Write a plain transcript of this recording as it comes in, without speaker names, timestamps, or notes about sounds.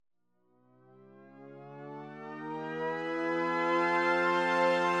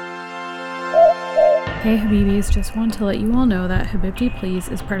Hey Habibis, just want to let you all know that Habibti Please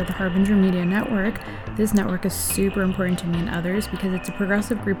is part of the Harbinger Media Network. This network is super important to me and others because it's a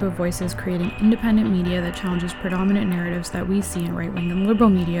progressive group of voices creating independent media that challenges predominant narratives that we see in right-wing and liberal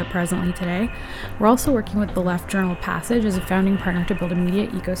media presently today. We're also working with the Left Journal Passage as a founding partner to build a media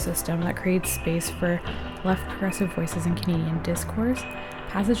ecosystem that creates space for left progressive voices in Canadian discourse.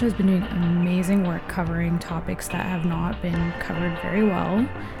 Passage has been doing amazing work covering topics that have not been covered very well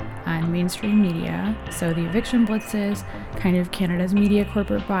in mainstream media, so the eviction blitzes, kind of Canada's media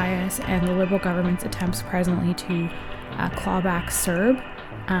corporate bias, and the Liberal government's attempts presently to claw back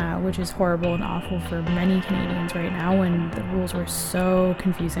CERB, which is horrible and awful for many Canadians right now when the rules were so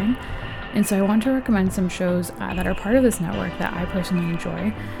confusing. And so I want to recommend some shows that are part of this network that I personally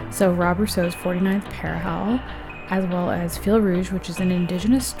enjoy. So Rob Rousseau's 49th Parallel, as well as Fil Rouge, which is an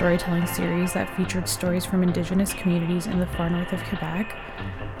Indigenous storytelling series that featured stories from Indigenous communities in the far north of Quebec.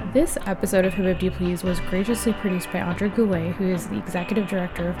 This episode of Habibti Please was graciously produced by Andre Goulet, who is the executive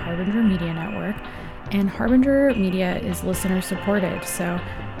director of Harbinger Media Network, and Harbinger Media is listener supported, so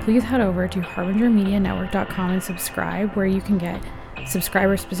please head over to harbingermedianetwork.com and subscribe, where you can get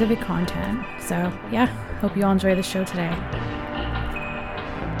subscriber-specific content. So yeah, hope you all enjoy the show today.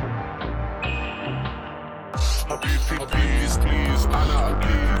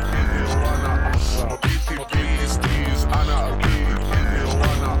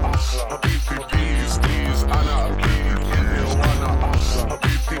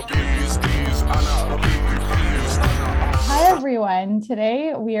 Hi everyone.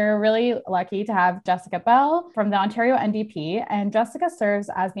 Today we are really lucky to have Jessica Bell from the Ontario NDP, and Jessica serves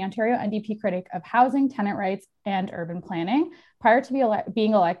as the Ontario NDP critic of housing, tenant rights, and urban planning. Prior to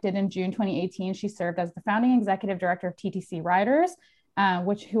being elected in June 2018, she served as the founding executive director of TTC Riders,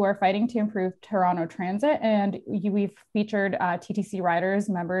 who are fighting to improve Toronto transit. And we've featured TTC Riders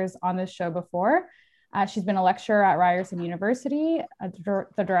members on this show before. She's been a lecturer at Ryerson University,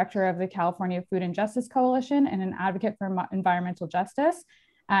 the director of the California Food and Justice Coalition, and an advocate for environmental justice.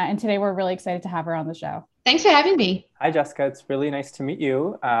 And today we're really excited to have her on the show. Thanks for having me. Hi, Jessica. It's really nice to meet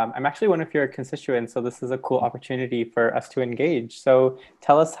you. I'm actually one of your constituents, so this is a cool opportunity for us to engage. So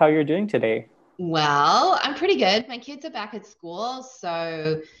tell us how you're doing today. Well, I'm pretty good. My kids are back at school,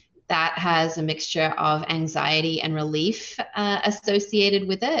 so that has a mixture of anxiety and relief associated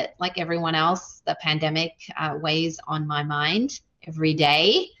with it. Like everyone else, the pandemic weighs on my mind every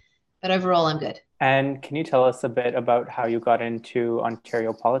day, but overall I'm good. And can you tell us a bit about how you got into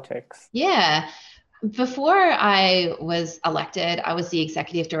Ontario politics? Yeah. Before I was elected, I was the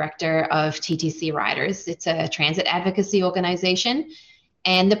executive director of TTC Riders. It's a transit advocacy organization.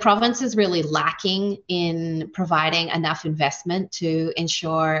 And the province is really lacking in providing enough investment to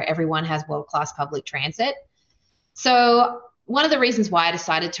ensure everyone has world-class public transit. So one of the reasons why I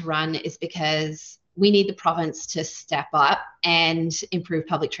decided to run is because we need the province to step up and improve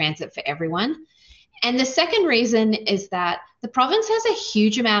public transit for everyone. And the second reason is that the province has a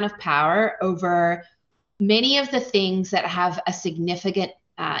huge amount of power over many of the things that have a significant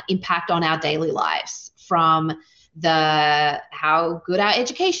impact on our daily lives, from how good our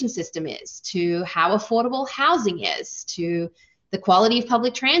education system is, to how affordable housing is, to the quality of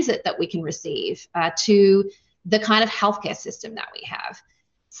public transit that we can receive, to the kind of healthcare system that we have.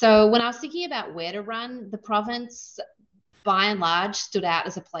 So when I was thinking about where to run, the province, by and large, stood out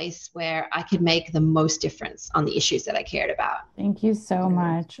as a place where I could make the most difference on the issues that I cared about. Thank you so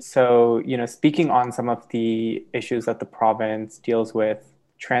much. So, speaking on some of the issues that the province deals with,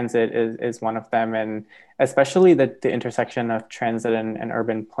 transit is one of them, and especially the intersection of transit and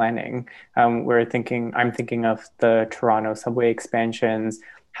urban planning. I'm thinking of the Toronto subway expansions,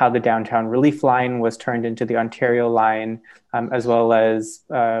 how the downtown relief line was turned into the Ontario line, as well as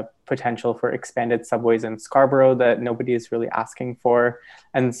potential for expanded subways in Scarborough that nobody is really asking for.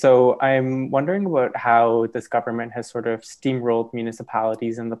 And so I'm wondering about how this government has sort of steamrolled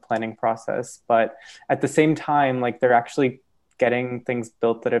municipalities in the planning process, but at the same time, they're actually getting things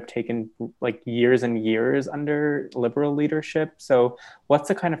built that have taken years and years under Liberal leadership. So what's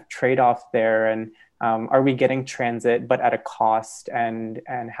the kind of trade-off there? And are we getting transit, but at a cost? And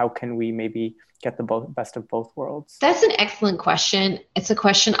how can we maybe get the best of both worlds? That's an excellent question. It's a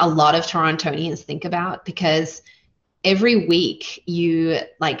question a lot of Torontonians think about, because every week you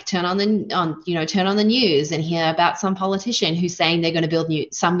turn on the news and hear about some politician who's saying they're going to build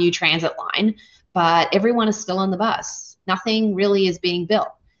some new transit line, but everyone is still on the bus. Nothing really is being built.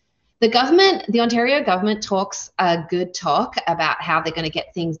 The Ontario government talks a good talk about how they're going to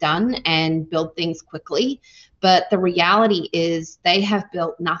get things done and build things quickly. But the reality is they have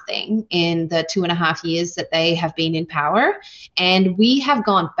built nothing in the 2.5 years that they have been in power. And we have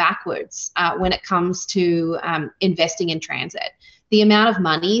gone backwards when it comes to investing in transit. The amount of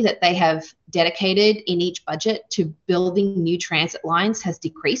money that they have dedicated in each budget to building new transit lines has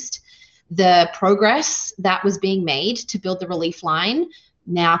decreased. The progress that was being made to build the relief line,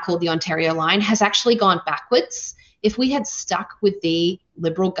 now called the Ontario Line, has actually gone backwards. If we had stuck with the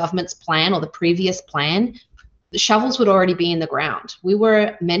Liberal government's plan or the previous plan, the shovels would already be in the ground. We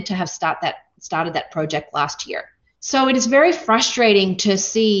were meant to have started that project last year. So it is very frustrating to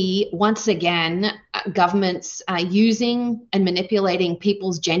see, once again, governments using and manipulating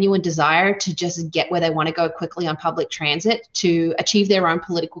people's genuine desire to just get where they want to go quickly on public transit to achieve their own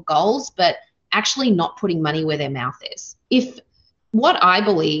political goals, but actually not putting money where their mouth is. What I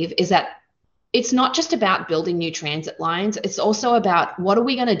believe is that it's not just about building new transit lines. It's also about what are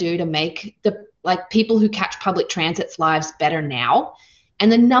we going to do to make the people who catch public transit's lives better now. And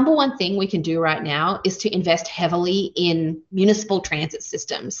the number one thing we can do right now is to invest heavily in municipal transit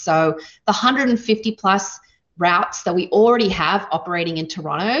systems. So the 150 plus routes that we already have operating in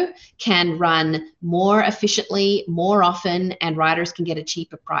Toronto can run more efficiently, more often, and riders can get a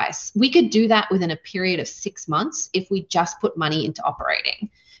cheaper price. We could do that within a period of 6 months if we just put money into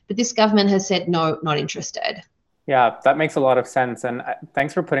operating. But this government has said, no, not interested. Yeah, that makes a lot of sense. And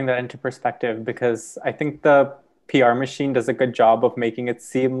thanks for putting that into perspective, because I think the PR machine does a good job of making it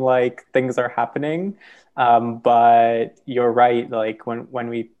seem like things are happening. But you're right, like when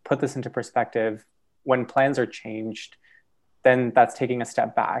we put this into perspective, when plans are changed, then that's taking a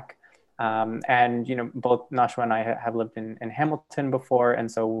step back. And, both Nashua and I have lived in Hamilton before. And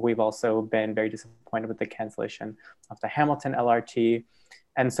so we've also been very disappointed with the cancellation of the Hamilton LRT.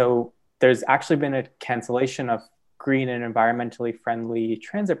 And so there's actually been a cancellation of green and environmentally friendly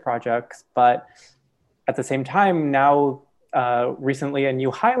transit projects. But at the same time, now recently a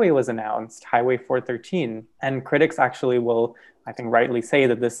new highway was announced, Highway 413. And critics actually will, I think, rightly say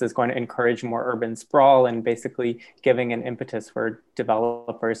that this is going to encourage more urban sprawl and basically giving an impetus for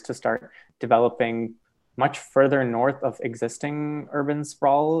developers to start developing much further north of existing urban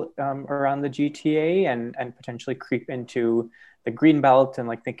sprawl around the GTA and potentially creep into the green belt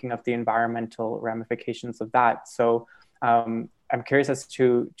and thinking of the environmental ramifications of that. So I'm curious as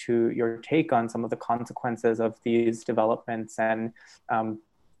to your take on some of the consequences of these developments, and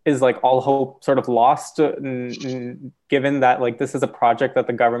is all hope sort of lost given that this is a project that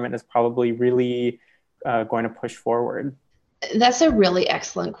the government is probably really going to push forward? That's a really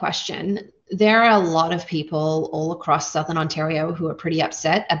excellent question. There are a lot of people all across Southern Ontario who are pretty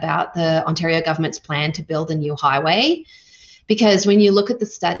upset about the Ontario government's plan to build a new highway, because when you look at the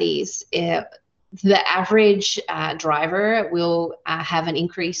studies, the average driver will have an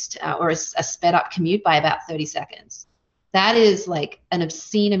increased or a sped up commute by about 30 seconds. That is an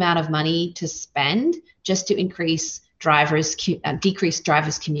obscene amount of money to spend just to decrease drivers'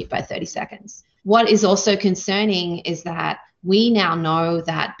 commute by 30 seconds. What is also concerning is that we now know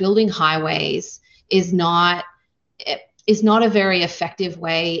that building highways is not a very effective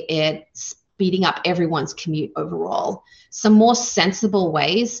way at speeding up everyone's commute overall. Some more sensible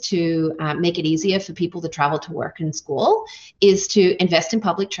ways to make it easier for people to travel to work and school is to invest in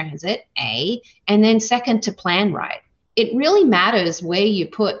public transit, A, and then second, to plan right. It really matters where you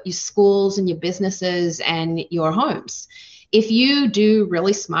put your schools and your businesses and your homes. If you do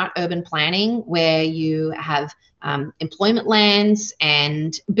really smart urban planning where you have employment lands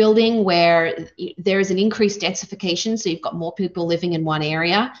and building where there is an increased densification, so you've got more people living in one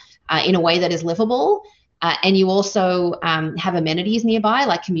area in a way that is livable, and you also have amenities nearby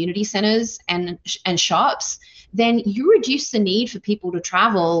like community centers and shops, then you reduce the need for people to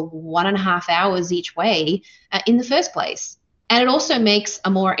travel 1.5 hours each way in the first place. And it also makes a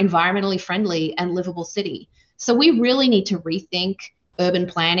more environmentally friendly and livable city. So we really need to rethink urban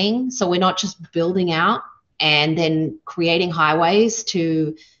planning, so we're not just building out and then creating highways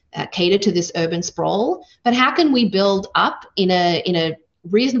to cater to this urban sprawl, but how can we build up in a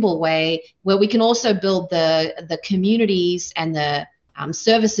reasonable way where we can also build the communities and the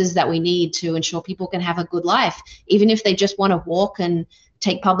services that we need to ensure people can have a good life, even if they just want to walk and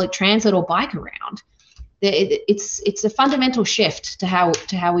take public transit or bike around. It's a fundamental shift to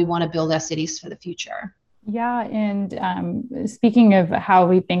how we want to build our cities for the future. Yeah, and speaking of how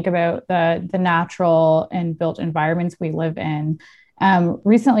we think about the natural and built environments we live in,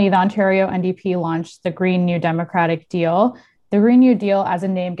 recently the Ontario NDP launched the Green New Democratic Deal. The Green New Deal, as a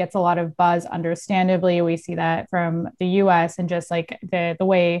name, gets a lot of buzz, understandably. We see that from the US and just the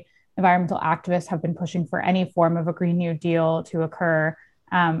way environmental activists have been pushing for any form of a Green New Deal to occur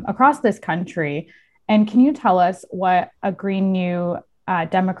across this country. And can you tell us what a Green New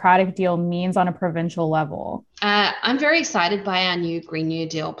democratic deal means on a provincial level? I'm very excited by our new Green New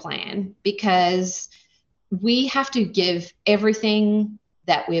Deal plan because we have to give everything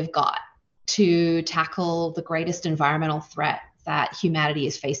that we've got to tackle the greatest environmental threat that humanity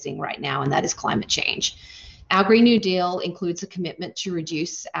is facing right now, and that is climate change. Our Green New Deal includes a commitment to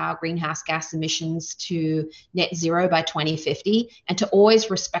reduce our greenhouse gas emissions to net zero by 2050 and to always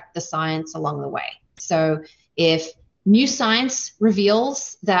respect the science along the way. So if new science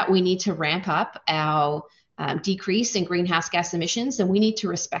reveals that we need to ramp up our decrease in greenhouse gas emissions, then we need to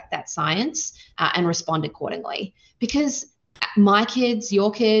respect that science and respond accordingly. Because my kids,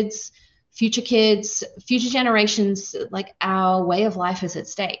 your kids, future generations, like our way of life is at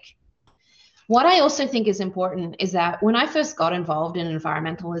stake. What I also think is important is that when I first got involved in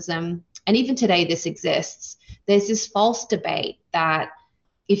environmentalism, and even today this exists, there's this false debate that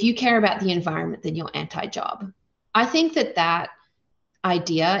if you care about the environment, then you're anti-job. I think that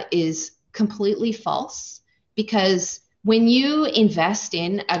idea is completely false, because when you invest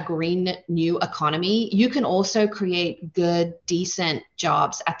in a green new economy, you can also create good, decent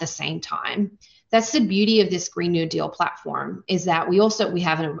jobs at the same time. That's the beauty of this Green New Deal platform, is that we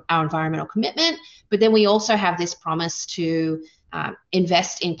have our environmental commitment, but then we also have this promise to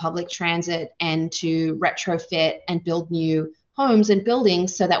invest in public transit and to retrofit and build new homes and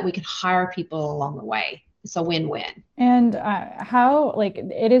buildings so that we can hire people along the way. It's a win-win. And how, like,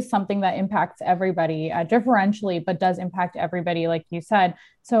 it is something that impacts everybody differentially, but does impact everybody, like you said.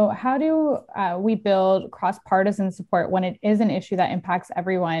 So how do we build cross-partisan support when it is an issue that impacts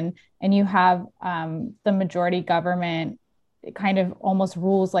everyone, and you have the majority government kind of almost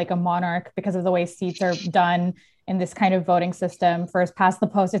rules like a monarch because of the way seats are done in this kind of voting system, first past the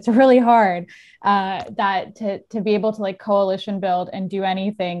post? It's really hard that to be able to like coalition build and do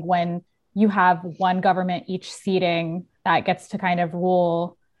anything when you have one government each seating that gets to kind of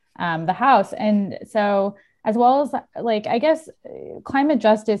rule the House. And so, as well as like, I guess, climate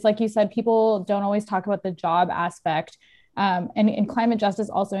justice, like you said, people don't always talk about the job aspect. And climate justice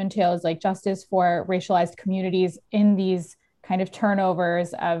also entails like justice for racialized communities in these kind of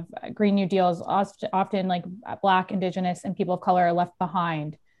turnovers of Green New Deals. Often like Black, Indigenous, and people of color are left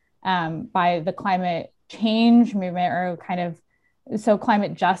behind by the climate change movement, or kind of, so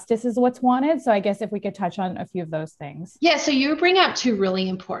climate justice is what's wanted. So I guess if we could touch on a few of those things. Yeah, so you bring up two really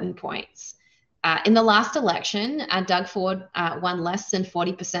important points. In the last election, Doug Ford won less than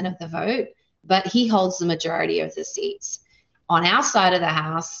 40% of the vote, but he holds the majority of the seats. On our side of the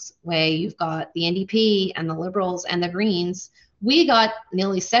House, where you've got the NDP and the Liberals and the Greens, we got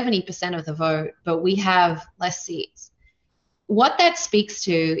nearly 70% of the vote, but we have less seats. What that speaks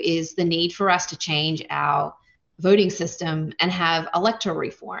to is the need for us to change our voting system and have electoral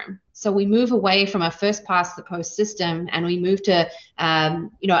reform. So we move away from a first past the post system, and we move to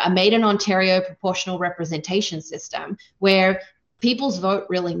a made in Ontario proportional representation system where people's vote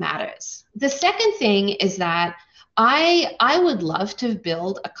really matters. The second thing is that I would love to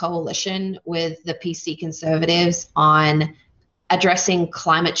build a coalition with the PC Conservatives on addressing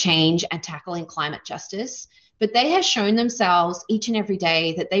climate change and tackling climate justice. But they have shown themselves each and every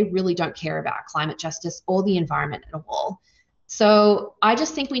day that they really don't care about climate justice or the environment at all. So I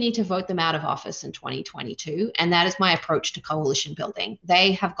just think we need to vote them out of office in 2022. And that is my approach to coalition building.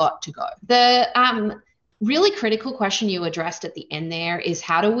 They have got to go. The really critical question you addressed at the end there is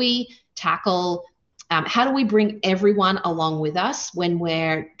how do we bring everyone along with us when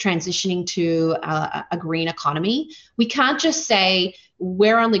we're transitioning to a green economy? We can't just say,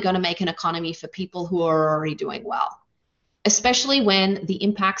 we're only going to make an economy for people who are already doing well, especially when the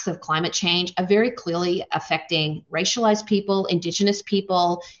impacts of climate change are very clearly affecting racialized people, Indigenous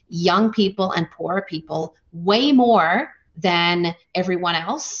people, young people, and poorer people way more than everyone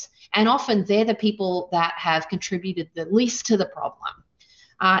else. And often they're the people that have contributed the least to the problem.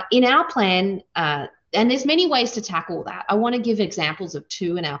 In our plan, and there's many ways to tackle that. I want to give examples of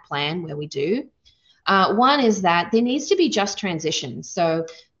two in our plan where we do. One is that there needs to be just transition. So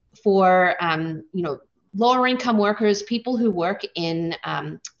for, lower income workers, people who work in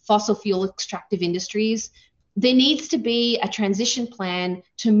fossil fuel extractive industries, there needs to be a transition plan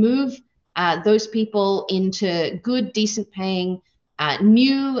to move those people into good, decent paying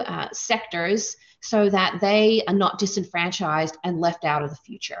new sectors so that they are not disenfranchised and left out of the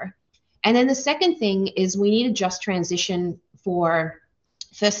future. And then the second thing is we need a just transition for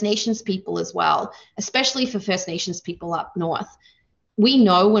First Nations people as well, especially for First Nations people up north. we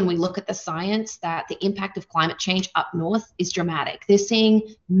know when we look at the science that the impact of climate change up north is dramatic. They're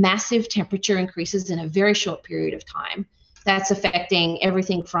seeing massive temperature increases in a very short period of time. That's affecting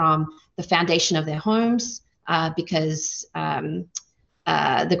everything from the foundation of their homes, because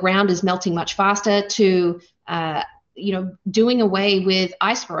the ground is melting much faster, to doing away with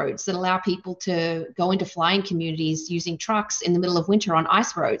ice roads that allow people to go into flying communities using trucks in the middle of winter on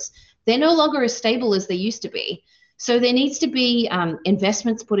ice roads. They're no longer as stable as they used to be. So there needs to be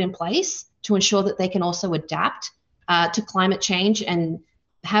investments put in place to ensure that they can also adapt to climate change and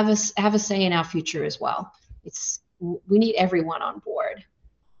have a say in our future as well. We need everyone on board.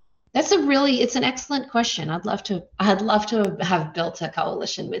 It's an excellent question. I'd love to have built a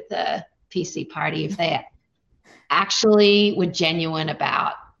coalition with the PC party if they actually were genuine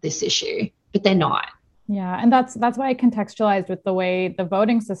about this issue, but they're not. Yeah, and that's why I contextualized with the way the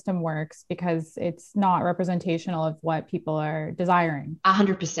voting system works, because it's not representational of what people are desiring.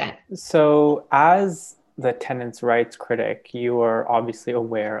 100%. So as the tenants' rights critic, you are obviously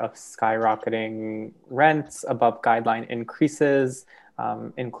aware of skyrocketing rents above guideline increases,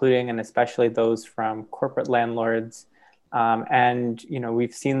 including and especially those from corporate landlords. And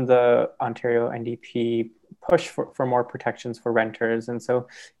we've seen the Ontario NDP push for more protections for renters. And so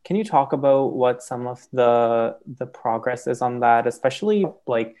can you talk about what some of the progress is on that, especially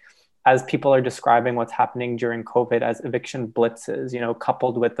like as people are describing what's happening during COVID as eviction blitzes,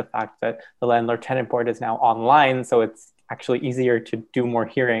 coupled with the fact that the landlord tenant board is now online, so it's actually easier to do more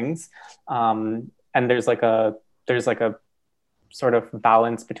hearings. And there's like a sort of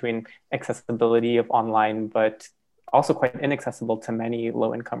balance between accessibility of online, but also quite inaccessible to many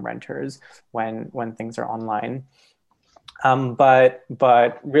low-income renters when things are online. But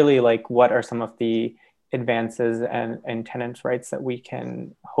really, like, what are some of the advances and tenants' rights that we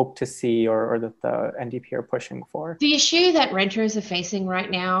can hope to see or that the NDP are pushing for? The issue that renters are facing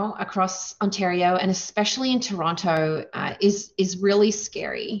right now across Ontario, and especially in Toronto, is really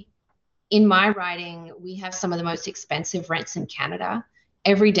scary. In my riding, we have some of the most expensive rents in Canada.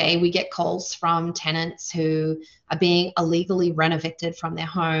 Every day we get calls from tenants who are being illegally rent-evicted from their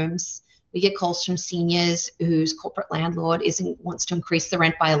homes. We get calls from seniors whose corporate landlord wants to increase the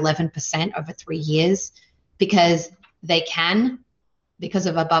rent by 11% over 3 years because they can, because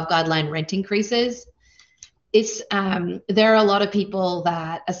of above guideline rent increases. There are a lot of people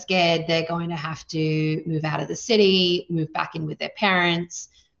that are scared they're going to have to move out of the city, move back in with their parents,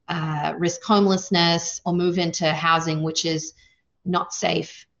 risk homelessness, or move into housing which is not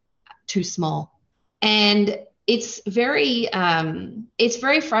safe, too small. And it's very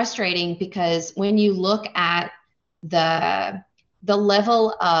frustrating, because when you look at the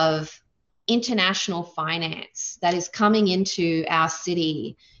level of international finance that is coming into our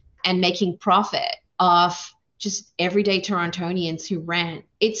city and making profit off just everyday Torontonians who rent,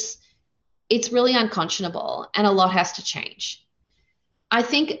 it's really unconscionable, and a lot has to change. I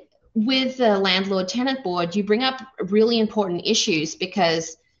think with the landlord tenant board, you bring up really important issues,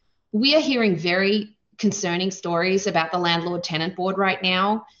 because we are hearing very concerning stories about the landlord tenant board right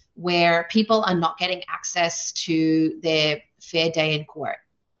now, where people are not getting access to their fair day in court,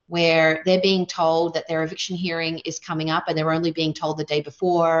 where they're being told that their eviction hearing is coming up and they're only being told the day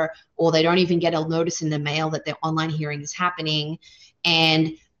before, or they don't even get a notice in the mail that their online hearing is happening.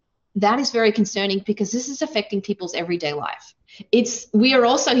 And that is very concerning, because this is affecting people's everyday life. We are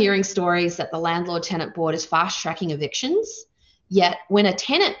also hearing stories that the landlord tenant board is fast tracking evictions. Yet when a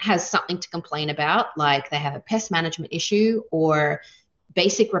tenant has something to complain about, like they have a pest management issue or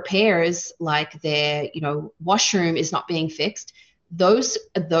basic repairs, like their washroom is not being fixed, those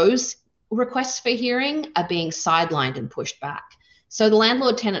requests for hearing are being sidelined and pushed back. So the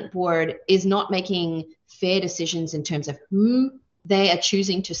landlord tenant board is not making fair decisions in terms of who they are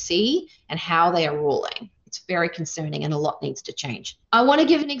choosing to see and how they are ruling. It's very concerning, and a lot needs to change. I want to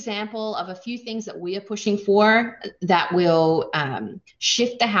give an example of a few things that we are pushing for that will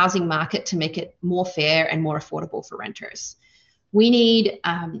shift the housing market to make it more fair and more affordable for renters. We need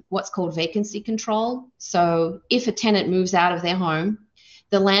what's called vacancy control. So if a tenant moves out of their home,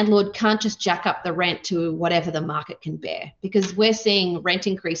 the landlord can't just jack up the rent to whatever the market can bear, because we're seeing rent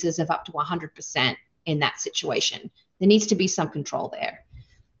increases of up to 100% in that situation. There needs to be some control there.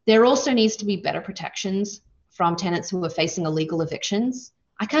 There also needs to be better protections from tenants who are facing illegal evictions.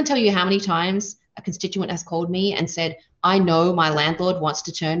 I can't tell you how many times a constituent has called me and said, I know my landlord wants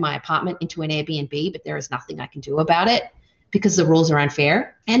to turn my apartment into an Airbnb, but there is nothing I can do about it because the rules are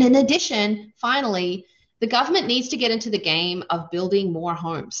unfair. And in addition, finally, the government needs to get into the game of building more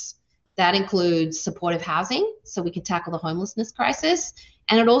homes. That includes supportive housing, so we can tackle the homelessness crisis.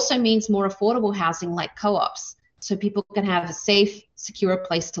 And it also means more affordable housing like co-ops, so people can have a safe, secure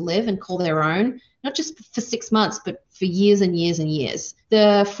place to live and call their own, not just for 6 months, but for years and years and years.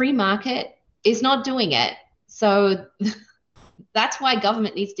 The free market is not doing it. So that's why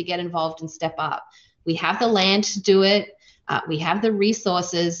government needs to get involved and step up. We have the land to do it. We have the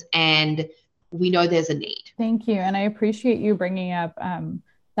resources, and we know there's a need. Thank you. And I appreciate you bringing up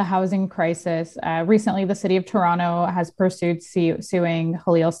the housing crisis. Recently, the city of Toronto has pursued suing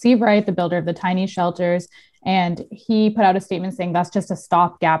Khalil Seabright, the builder of the tiny shelters. And he put out a statement saying that's just a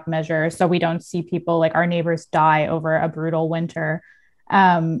stopgap measure, so we don't see people like our neighbors die over a brutal winter.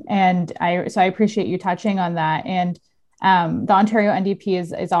 And I appreciate you touching on that. And the Ontario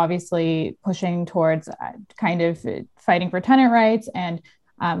NDP is obviously pushing towards kind of fighting for tenant rights and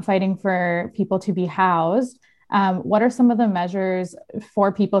fighting for people to be housed. What are some of the measures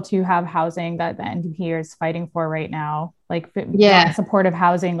for people to have housing that the NDP is fighting for right now? Like supportive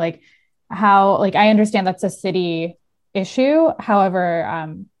housing, like how, like I understand that's a city issue.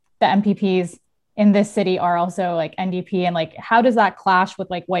 However, the MPPs in this city are also like NDP, and like how does that clash with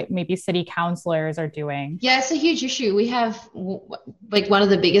like what maybe city councillors are doing? Yeah, it's a huge issue. We have like one of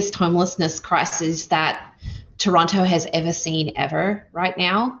the biggest homelessness crises that Toronto has ever seen ever right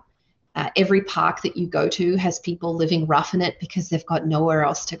now. Every park that you go to has people living rough in it because they've got nowhere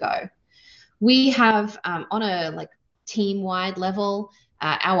else to go. We have on a like team-wide level,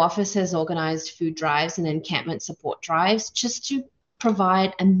 our office has organized food drives and encampment support drives just to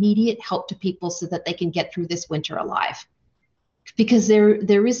provide immediate help to people so that they can get through this winter alive. Because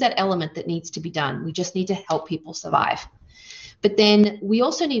there is that element that needs to be done. We just need to help people survive. But then we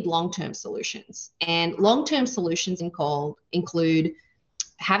also need long-term solutions. And long-term solutions include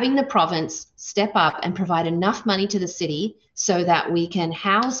having the province step up and provide enough money to the city so that we can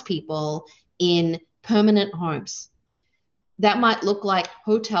house people in permanent homes. That might look like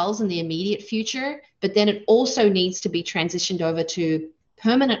hotels in the immediate future, but then it also needs to be transitioned over to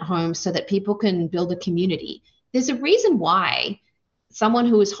permanent homes so that people can build a community. There's a reason why someone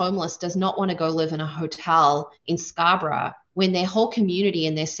who is homeless does not want to go live in a hotel in Scarborough when their whole community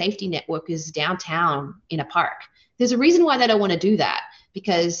and their safety network is downtown in a park. There's a reason why they don't want to do that,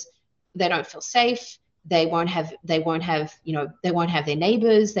 because they don't feel safe. They won't have their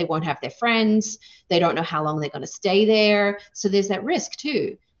neighbors, they won't have their friends, they don't know how long they're going to stay there. So there's that risk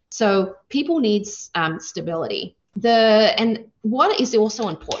too. So people need stability. And what is also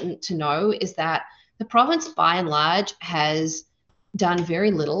important to know is that the province, by and large, has done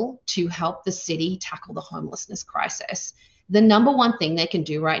very little to help the city tackle the homelessness crisis. The number one thing they can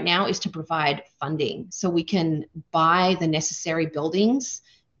do right now is to provide funding so we can buy the necessary buildings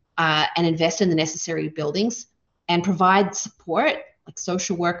and invest in the necessary buildings and provide support like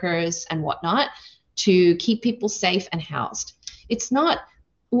social workers and whatnot to keep people safe and housed.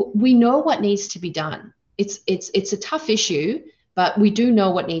 We know what needs to be done. It's a tough issue, but we do know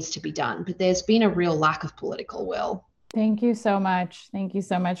what needs to be done. But there's been a real lack of political will. Thank you so much. Thank you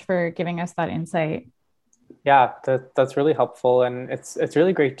so much for giving us that insight. Yeah, that's really helpful. And it's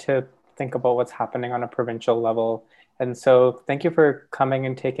really great to think about what's happening on a provincial level. And so thank you for coming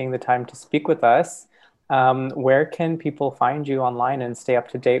and taking the time to speak with us. Where can people find you online and stay up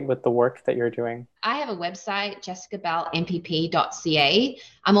to date with the work that you're doing? I have a website, jessicabellmpp.ca.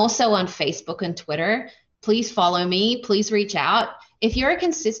 I'm also on Facebook and Twitter. Please follow me. Please reach out. If you're a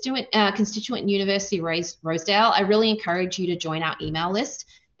constituent in University of Rosedale, I really encourage you to join our email list,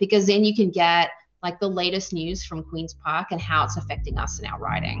 because then you can get like the latest news from Queen's Park and how it's affecting us in our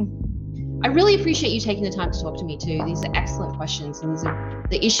riding. I really appreciate you taking the time to talk to me too. These are excellent questions, and these are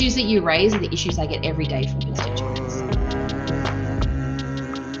the issues that you raise are the issues I get every day from constituents.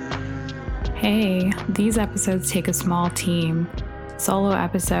 Hey, these episodes take a small team. Solo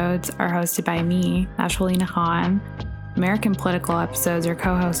episodes are hosted by me, Nashwalina Khan. American political episodes are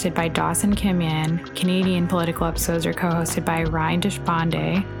co-hosted by Dawson Kim Yin. Canadian political episodes are co-hosted by Ryan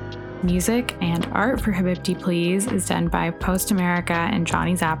Deshpande. Music and art for Habibti Please is done by Post America and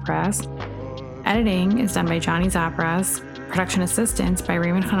Johnny Zapras. Editing is done by Johnny Zapras. Production assistance by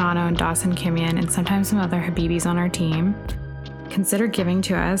Raymond Hanano and Dawson Kim Yin, and sometimes some other Habibis on our team. Consider giving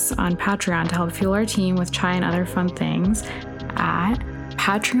to us on Patreon to help fuel our team with chai and other fun things at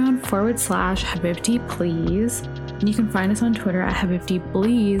Patreon/Habibti Please. And you can find us on Twitter at Habibti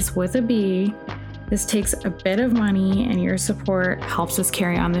Please with a B. This takes a bit of money, and your support helps us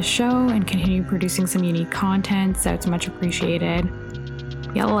carry on the show and continue producing some unique content, so it's much appreciated.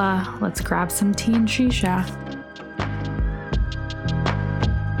 Yalla, let's grab some tea and shisha.